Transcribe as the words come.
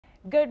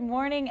Good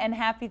morning and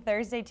happy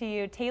Thursday to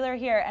you. Taylor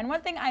here. And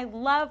one thing I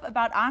love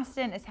about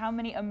Austin is how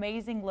many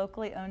amazing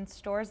locally owned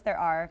stores there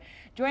are.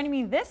 Joining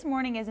me this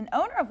morning is an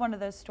owner of one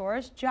of those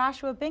stores,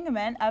 Joshua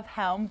Bingaman of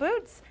Helm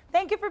Boots.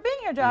 Thank you for being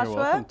here, Joshua.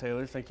 You're welcome,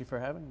 Taylor. Thank you for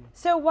having me.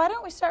 So why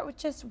don't we start with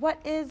just what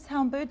is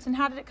Helm Boots and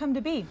how did it come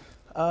to be?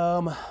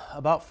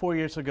 About 4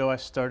 years ago I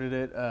started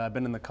it. I've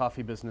been in the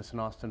coffee business in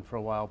Austin for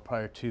a while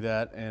prior to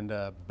that, and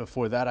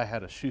before that I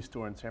had a shoe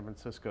store in San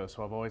Francisco,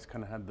 so I've always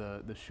kind of had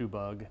the shoe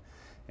bug,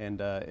 and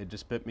it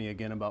just bit me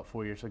again about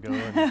 4 years ago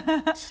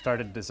and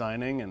started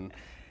designing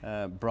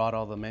and brought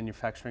all the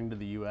manufacturing to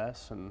the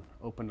US and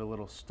opened a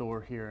little store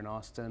here in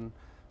Austin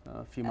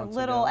a few months ago. A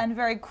little and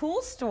very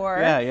cool store.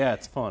 Yeah,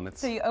 it's fun.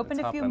 So you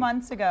opened a few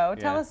months ago.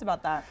 Tell us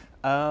about that.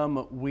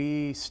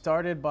 We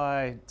started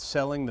by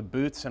selling the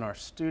boots in our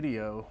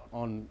studio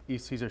on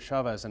East Cesar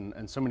Chavez,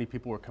 and so many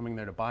people were coming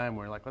there to buy them.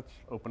 We were like, let's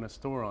open a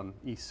store on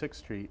East 6th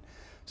Street.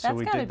 So that's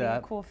we gotta did be that.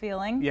 A cool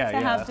feeling to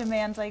have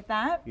demand like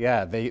that.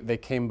 Yeah, they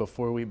came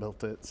before we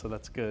built it, so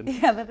that's good.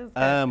 Yeah, that is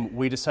good.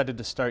 We decided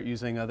to start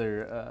using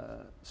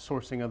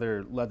sourcing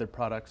other leather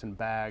products and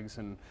bags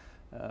and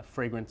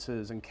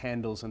fragrances and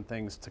candles and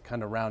things to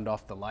kind of round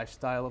off the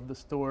lifestyle of the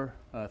store,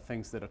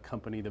 things that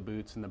accompany the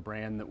boots and the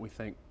brand that we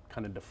think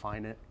kind of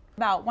define it.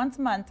 About once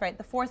a month, right?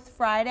 The fourth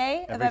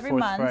Friday of every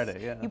month.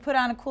 Friday, yeah. You put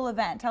on a cool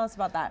event. Tell us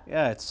about that.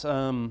 Yeah,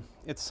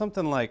 it's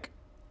something like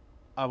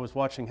I was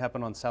watching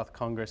happen on South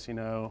Congress, you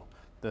know,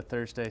 the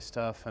Thursday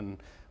stuff, and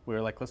we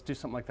were like, let's do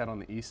something like that on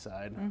the east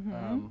side.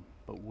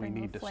 But we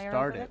need to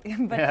start it.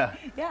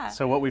 Yeah.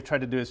 So what we've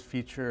tried to do is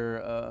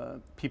feature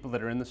people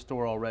that are in the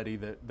store already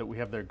that we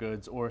have their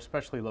goods, or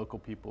especially local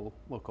people,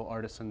 local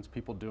artisans,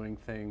 people doing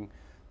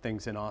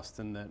things in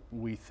Austin that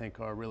we think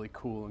are really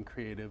cool and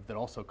creative that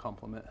also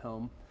complement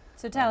Helm.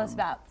 So tell us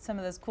about some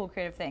of those cool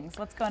creative things.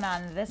 What's going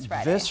on this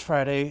Friday? This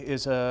Friday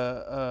is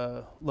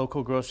a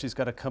local girl. She's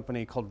got a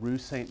company called Rue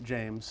St.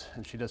 James,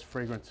 and she does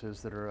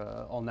fragrances that are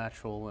all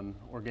natural and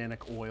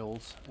organic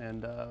oils.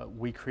 And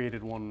we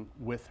created one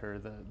with her,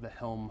 the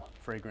Helm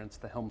fragrance,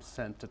 the Helm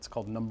scent. It's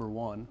called Number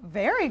One.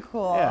 Very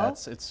cool. Yeah,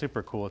 it's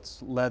super cool.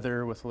 It's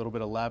leather with a little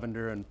bit of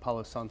lavender and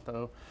Palo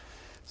Santo.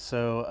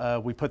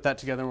 So we put that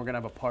together, and we're going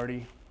to have a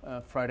party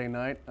Friday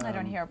night. I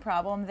don't hear a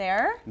problem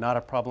there. Not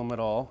a problem at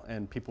all,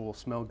 and people will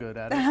smell good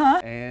at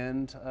it.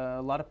 And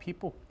a lot of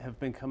people have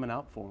been coming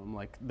out for them,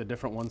 like the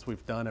different ones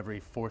we've done every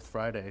fourth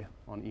Friday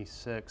on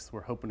East 6th.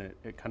 We're hoping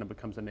it kind of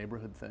becomes a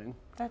neighborhood thing.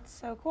 That's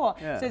so cool.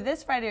 Yeah. So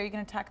this Friday, are you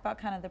going to talk about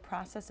kind of the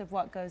process of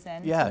what goes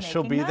in? Yeah,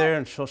 she'll be there,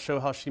 and she'll show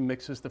how she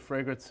mixes the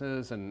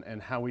fragrances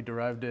and how we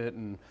derived it,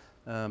 and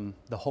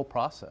the whole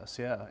process,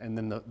 yeah. And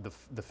then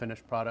the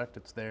finished product,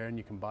 it's there, and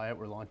you can buy it.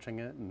 We're launching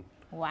it. And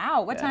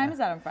wow, what time is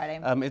that on Friday?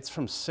 It's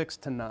from 6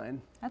 to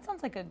 9. That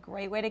sounds like a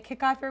great way to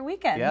kick off your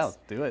weekends. Yeah,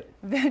 do it.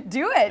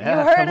 Do it. Yeah,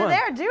 you heard it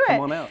there. Do it.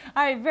 Come on out.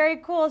 All right, very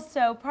cool.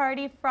 So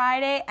party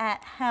Friday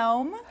at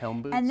Helm.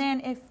 Helm Boots. And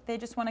then if they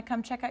just want to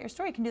come check out your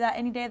store, you can do that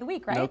any day of the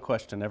week, right? No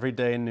question. Every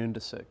day, noon to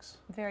 6.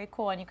 Very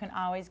cool. And you can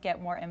always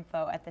get more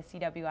info at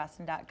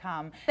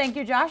thecwaustin.com. Thank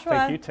you, Joshua.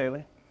 Thank you,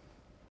 Taylor.